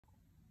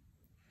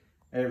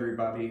Hey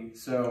everybody,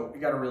 so we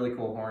got a really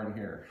cool horn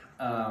here.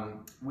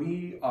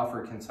 We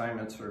offer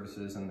consignment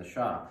services in the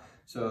shop.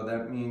 So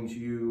that means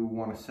you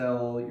want to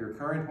sell your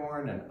current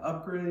horn and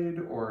upgrade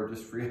or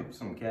just free up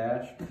some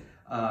cash. You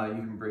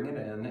can bring it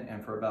in,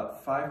 and for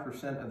about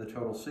 5% of the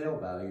total sale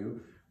value,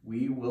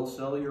 we will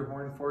sell your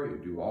horn for you.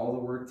 Do all the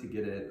work to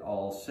get it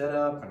all set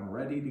up and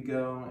ready to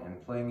go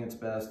and playing its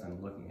best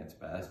and looking its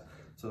best.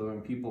 So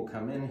when people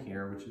come in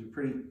here, which is a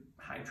pretty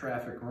high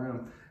traffic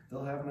room,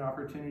 they'll have an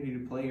opportunity to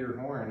play your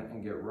horn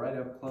and get right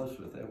up close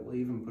with it. We'll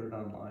even put it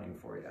online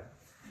for you.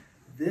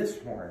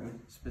 This horn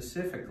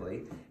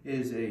specifically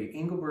is a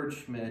Engelbert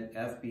Schmid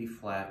F B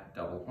flat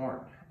double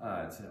horn.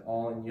 It's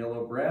all in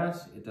yellow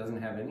brass. It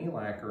doesn't have any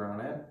lacquer on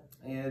it.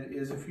 It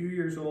is a few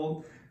years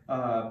old,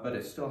 but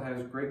it still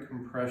has great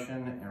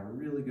compression and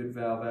really good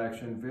valve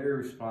action. Very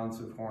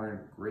responsive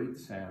horn, great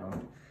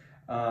sound.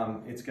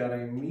 It's got a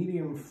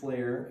medium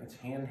flare, it's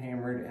hand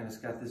hammered, and it's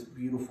got this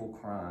beautiful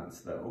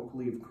crons, the oak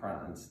leaf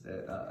crons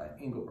that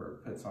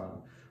Engelbert puts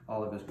on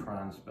all of his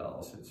crons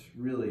bells. It's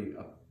really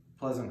a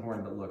pleasant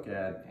horn to look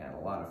at and a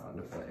lot of fun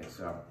to play.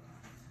 So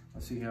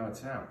let's see how it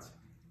sounds.